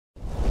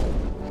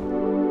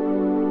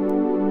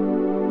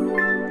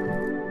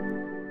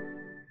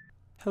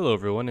Hello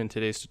everyone, in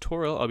today's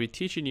tutorial I'll be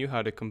teaching you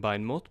how to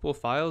combine multiple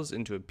files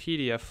into a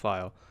PDF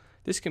file.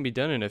 This can be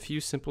done in a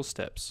few simple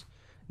steps.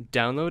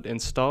 Download,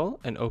 install,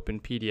 and open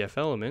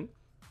PDFelement.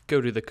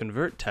 Go to the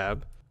Convert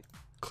tab,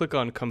 click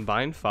on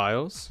Combine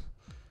Files,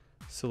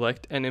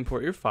 select and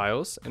import your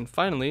files, and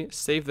finally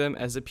save them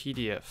as a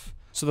PDF.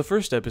 So the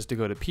first step is to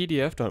go to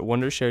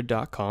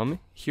pdf.wondershare.com.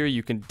 Here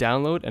you can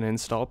download and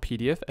install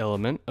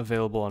PDFelement,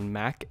 available on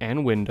Mac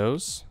and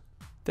Windows.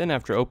 Then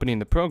after opening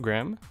the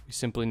program, we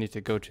simply need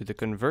to go to the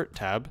Convert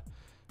tab,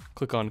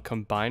 click on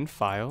Combine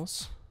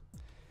Files,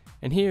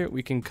 and here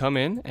we can come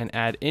in and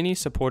add any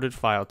supported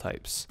file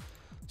types.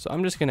 So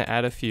I'm just going to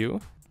add a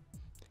few,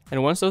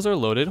 and once those are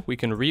loaded, we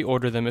can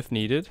reorder them if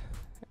needed,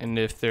 and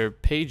if they're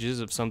pages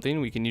of something,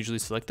 we can usually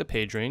select the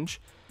page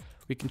range.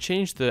 We can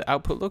change the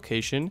output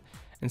location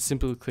and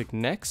simply click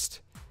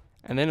Next,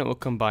 and then it will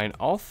combine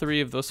all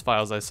three of those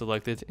files I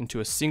selected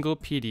into a single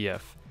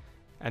PDF.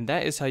 And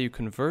that is how you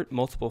convert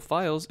multiple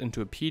files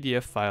into a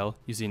PDF file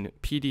using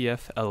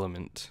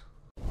PDFelement.